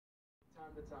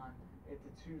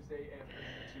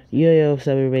Yo, what's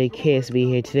up everybody, KSB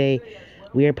here. Today,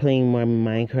 we are playing more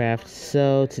Minecraft.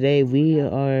 So, today we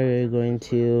are going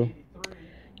to,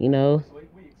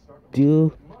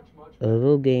 do a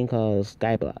little game called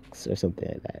Skyblocks or something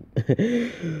like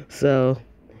that. So,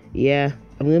 yeah,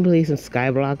 I'm gonna play some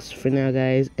Skyblocks for now,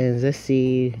 guys, and let's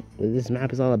see what this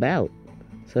map is all about.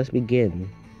 So, let's begin.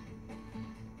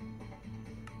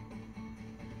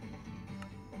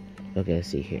 Okay, let's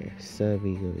see here. So,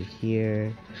 we go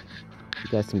here. We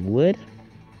got some wood.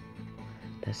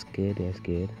 That's good, that's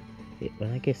good. Where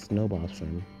did I get snowballs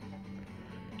from?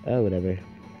 Oh, whatever.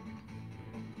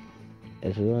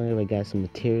 As long as I got some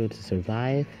material to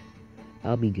survive,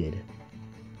 I'll be good.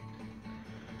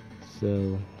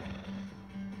 So,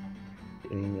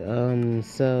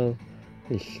 so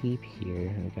the sheep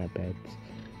here, I got beds.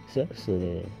 So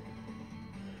the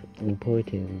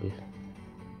important,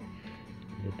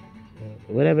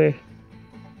 whatever.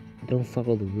 Don't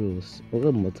follow the rules. We're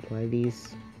gonna multiply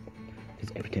these,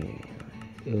 because every time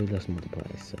it will just multiply.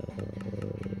 So,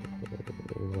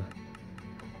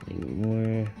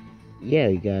 more. Yeah,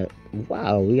 we got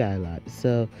a lot.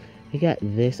 So we got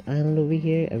this island over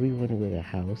here. Everyone with a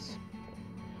house.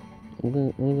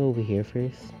 We'll go over here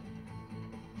first.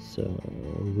 So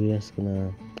we're just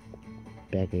gonna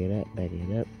back it up.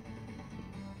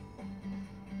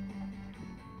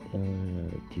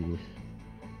 Do this.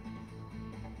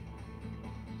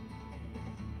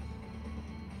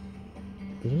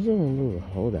 There's a little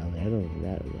hole down there. I don't know what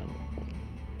that about.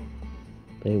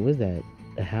 Wait, what's that?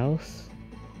 A house?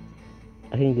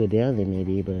 I can go down there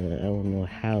maybe, but I don't know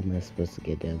how am I supposed to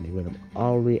get down there when I'm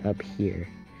all the way up here.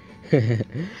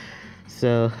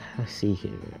 So, let's see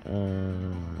here.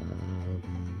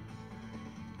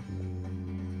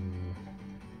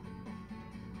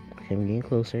 Okay, I'm getting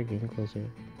closer.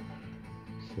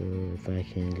 So, if I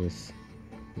can just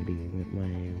maybe with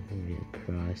my way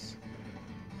across,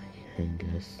 I can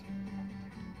just.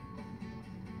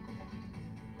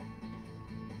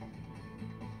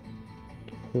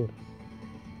 Cool.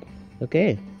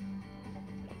 Okay.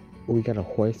 We got a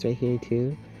horse right here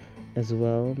too, as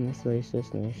well. That's nice.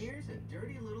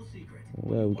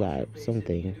 Well, we got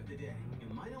something.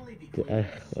 Why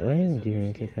didn't you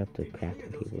even pick up the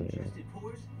crafting table here?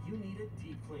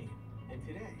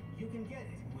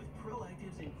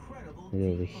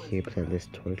 Maybe over here, plant this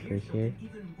torch right here.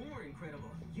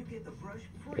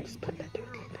 Just put that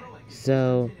torch in there.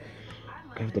 So,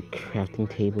 grab the crafting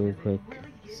table real quick,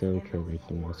 so we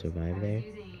could, survive there.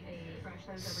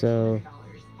 So,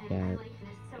 got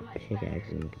pickaxe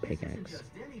and pickaxe.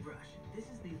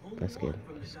 That's good.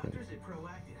 So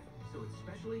it's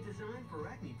specially designed for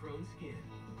acne-prone skin.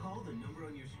 Call the number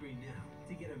on your screen now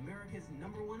to get America's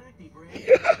 #1 acne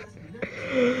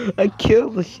brand. I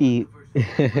killed the sheep.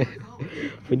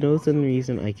 For no some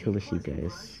reason, I killed the sheep,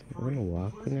 guys. I'm gonna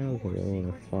walk now because I don't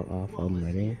want to fall off. I'm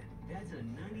running.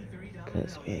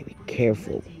 Cause man, be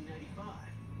careful.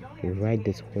 You ride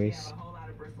this horse.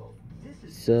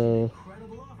 So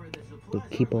we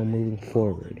keep on moving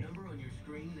forward.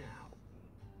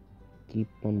 Keep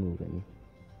on moving.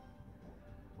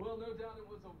 Well, no doubt it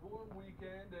was a warm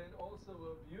weekend and also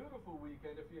a beautiful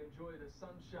weekend if you enjoy the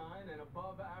sunshine and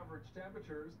above average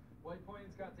temperatures. White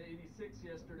Plains got to 86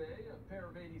 yesterday, a pair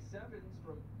of 87s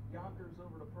from Yonkers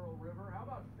over to Pearl River. How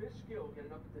about Fishkill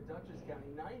getting up at the Dutchess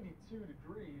County, 92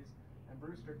 degrees, and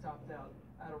Brewster topped out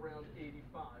at around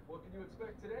 85. What can you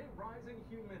expect today? Rising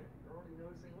humidity. You're already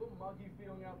noticing a little muggy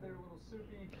feeling out there, a little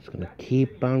soupy. Just gonna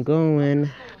keep on going.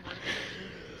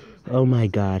 Oh my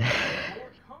God.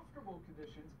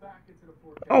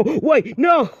 Oh, wait,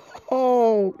 no!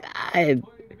 Oh, God.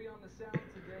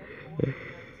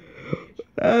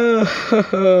 Oh,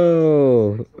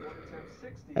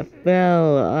 I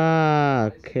fell.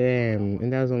 Okay.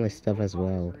 And that was on my stuff as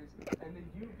well.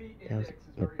 That was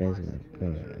my best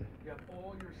one.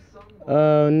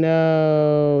 Oh,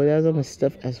 no. That was on my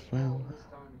stuff as well.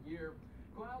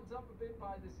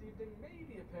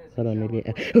 Hold on, maybe.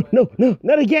 Oh, no,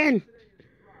 not again!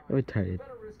 I'm retarded.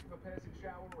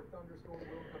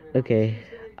 Okay.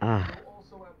 Not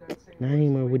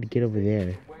anymore wood to get over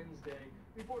there.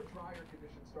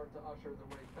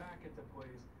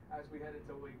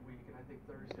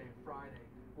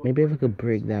 Maybe if I could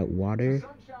break that water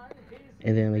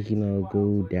and then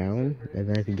go down and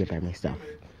then I can get back my stuff.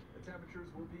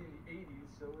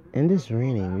 And this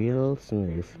raining real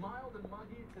smooth.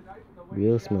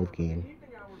 Real smooth game.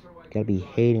 Gotta be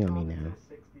hating on me now.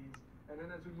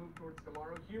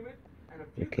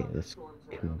 Okay, let's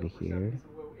come over here.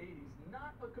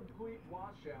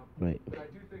 Right.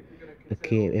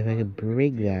 Okay, if I could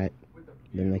break that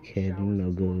Then I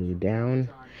can, go down,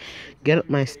 get up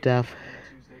my stuff,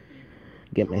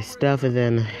 and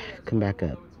then come back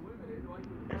up.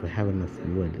 If I have enough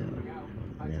wood, though. No,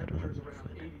 I don't have enough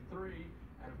wood.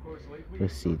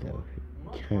 Let's see, though.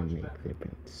 It can make a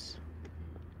difference.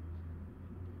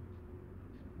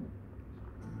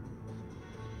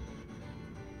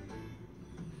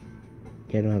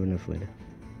 Yeah, I don't have enough wood.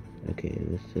 Okay,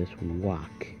 let's just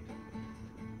walk.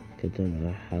 I don't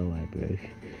know how I broke.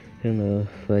 I don't know,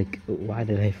 why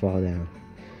did I fall down?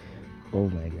 Oh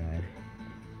my god.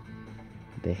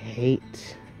 The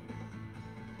hate.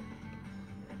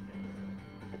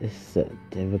 It's so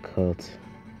difficult.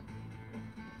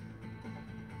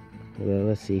 Well,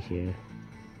 let's see here.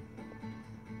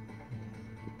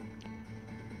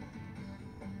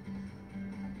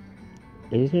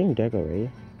 Is it getting dark already?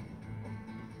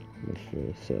 I'm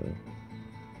sure, so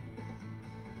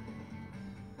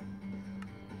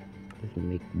let's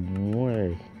make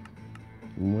more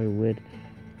wood.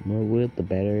 More wood, the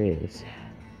better it is.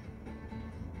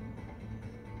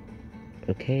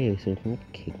 Okay, so let's make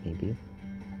a cake maybe.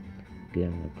 Get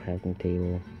on the crafting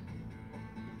table.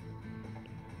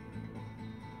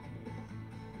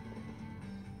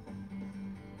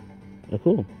 Oh,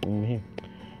 cool. I'm here.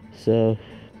 So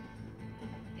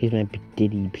here's my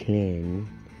Diddy plan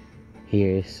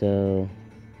here. So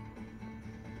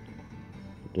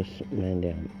just man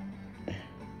down.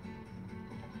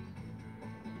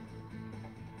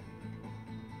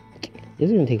 This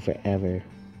is gonna take forever.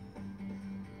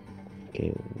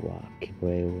 Okay, walk,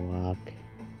 boy, walk.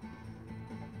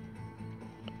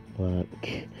 I'm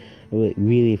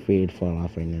really afraid to fall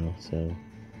off right now. So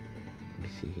let me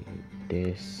see here.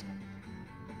 This.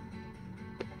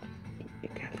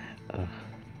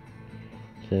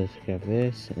 So let's grab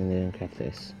this and then grab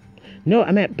this. No,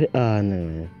 I meant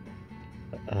no.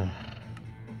 Not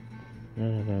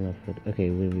have enough food. Okay,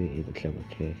 we double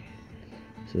check.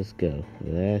 So let's go.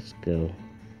 Let's go.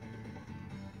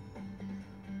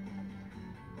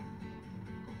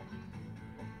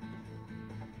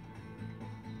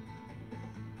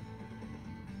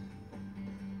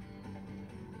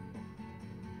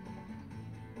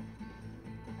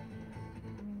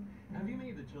 Have you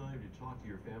made the time to talk to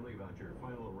your family about your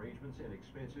final arrangements and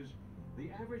expenses?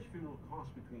 The average funeral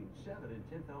costs between $7,000 and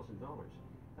 $10,000.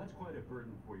 That's quite a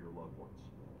burden for your loved ones.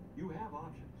 You have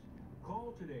options.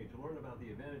 Call today to learn about the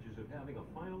advantages of having a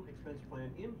final expense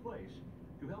plan in place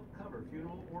to help cover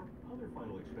funeral or other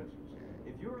final expenses.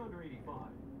 If you're under 85,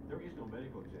 there is no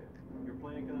medical exam. Your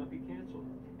plan cannot be canceled,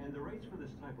 and the rates for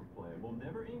this type of plan will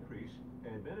never increase,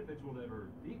 and benefits will never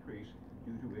decrease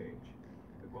due to age.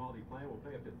 The Quality Plan will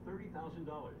pay up to $30,000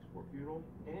 for funeral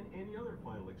and any other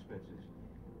final expenses,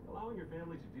 allowing your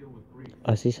family to deal with grief.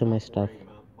 I see some of my stuff.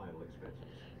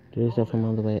 There's stuff from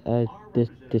all the way. This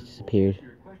disappeared.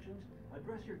 Your questions,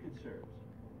 address your concerns,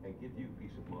 and give you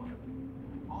peace of mind.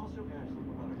 Also ask them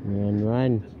about a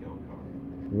Run. discount card.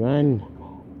 Run.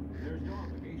 Call. There's no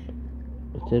obligation.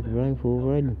 It said run, fool,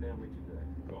 run.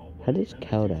 How does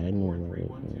cow die? I don't know.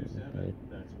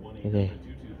 Okay.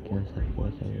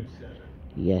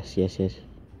 Yes. Yes.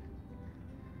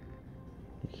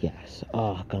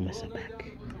 Oh, I got my stuff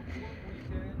back.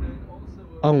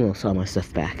 Almost all my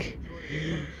stuff back.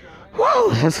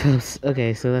 Whoa! That's close.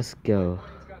 Okay, so let's go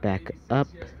back up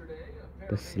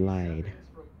the slide.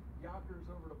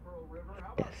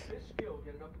 Yes.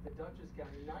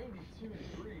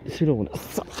 So we don't want to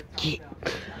suffocate.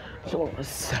 So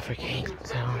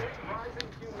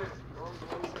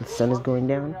the sun is going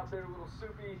down.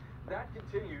 That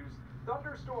continues.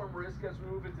 Thunderstorm risk as we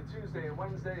move into Tuesday and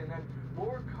Wednesday, and then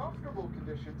more comfortable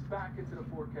conditions back into the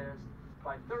forecast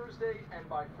by Thursday and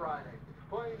by Friday.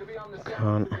 Planning to be on the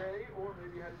south today, or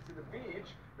maybe headed to the beach.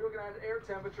 You're looking at air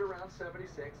temperature around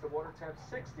 76, the water temp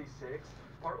 66,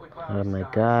 partly cloudy. Oh my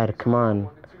God! Come on!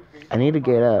 I need to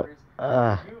get up.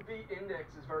 UV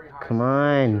index is very high. Come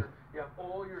on!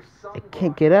 I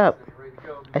can't get up.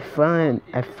 I've fallen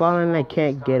and I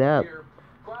can't get up.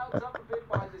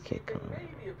 Okay, come on.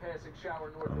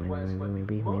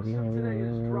 Maybe.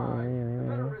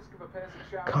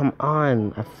 Come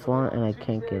on! I've fallen and I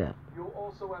can't get up. You'll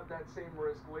also have that same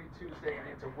risk late Tuesday and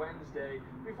into Wednesday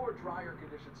before drier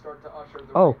conditions start to usher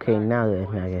the Okay, now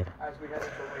good. as we head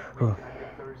into late weekend. I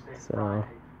think Thursday and Friday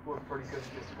look pretty good at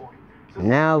this point. So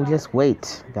Now just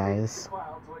wait, guys.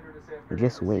 clouds later this afternoon.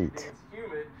 Just wait. It's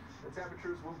humid. The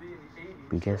temperatures will be in the 80s.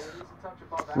 Because so it is a touch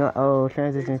above no, average.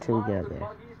 transition It's till we mild get and there.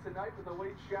 muggy tonight with a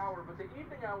late shower, but the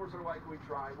evening hours are likely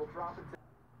dry. We'll drop it to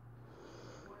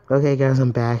Okay, guys,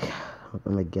 I'm back. Oh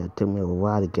my God, it took me a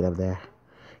while to get up there.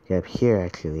 Get up here,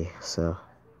 actually. So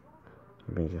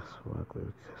let me just walk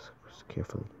really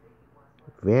carefully.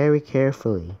 very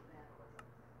carefully.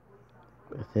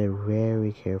 They're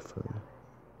very carefully.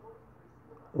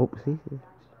 Oh, see?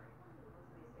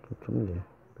 What's on there?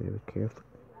 Very careful.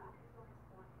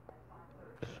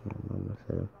 That's what my mama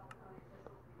said.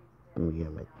 Let me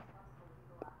get my...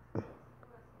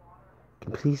 Can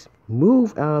you please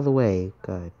move out of the way?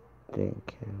 God dang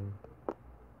cow.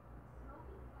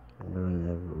 I'm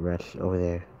gonna rush over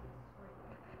there.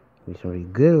 There's somebody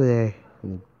good over there.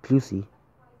 And juicy.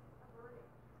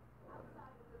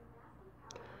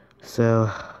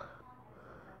 So,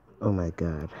 oh my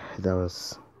god, that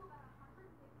was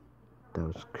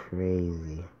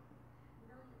crazy.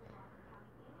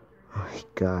 Oh my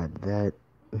god, that.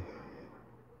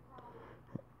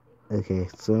 Okay,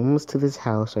 so I'm almost to this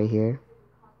house right here.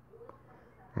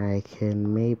 I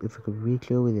can maybe, if I could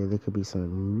reach over there, there could be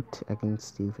some loot I can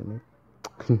steal from it.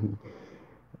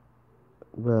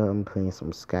 Well, I'm playing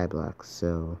some Skyblock,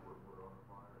 so.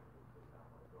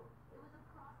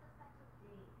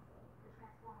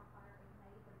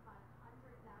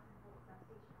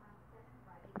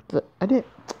 I didn't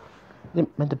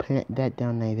meant to put that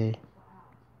down either.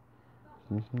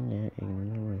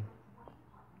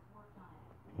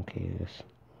 Okay, there's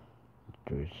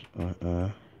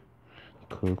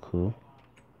cool.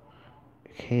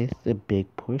 Okay, it's the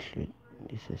big portrait.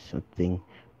 Is there something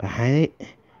behind it?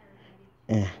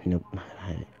 Nope, not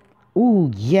behind it.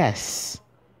 Ooh, yes.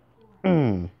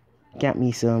 Got me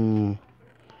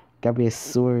a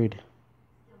sword.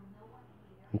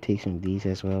 And take some of these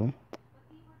as well.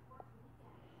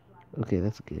 Okay,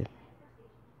 that's good.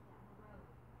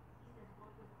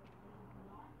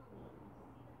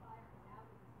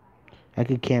 I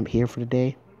could camp here for the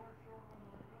day.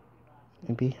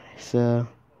 Maybe. So,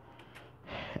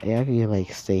 yeah, I could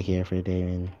like stay here for the day,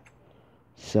 man.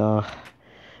 So,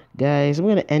 guys, I'm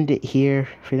gonna end it here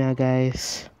for now,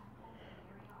 guys.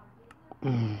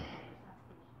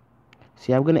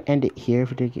 See, I'm gonna end it here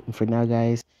for now,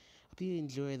 guys. Hope you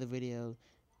enjoy the video.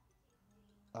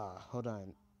 Hold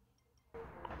on.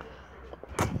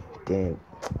 Damn,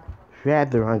 we're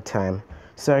at the wrong time.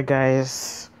 Sorry,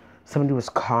 guys. Somebody was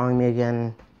calling me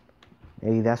again.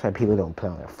 Maybe that's why people don't play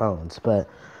on their phones. But,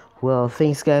 well,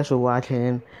 thanks, guys, for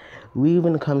watching. Leave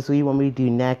in the comments what you want me to do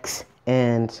next.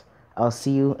 And I'll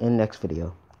see you in the next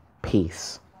video.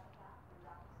 Peace.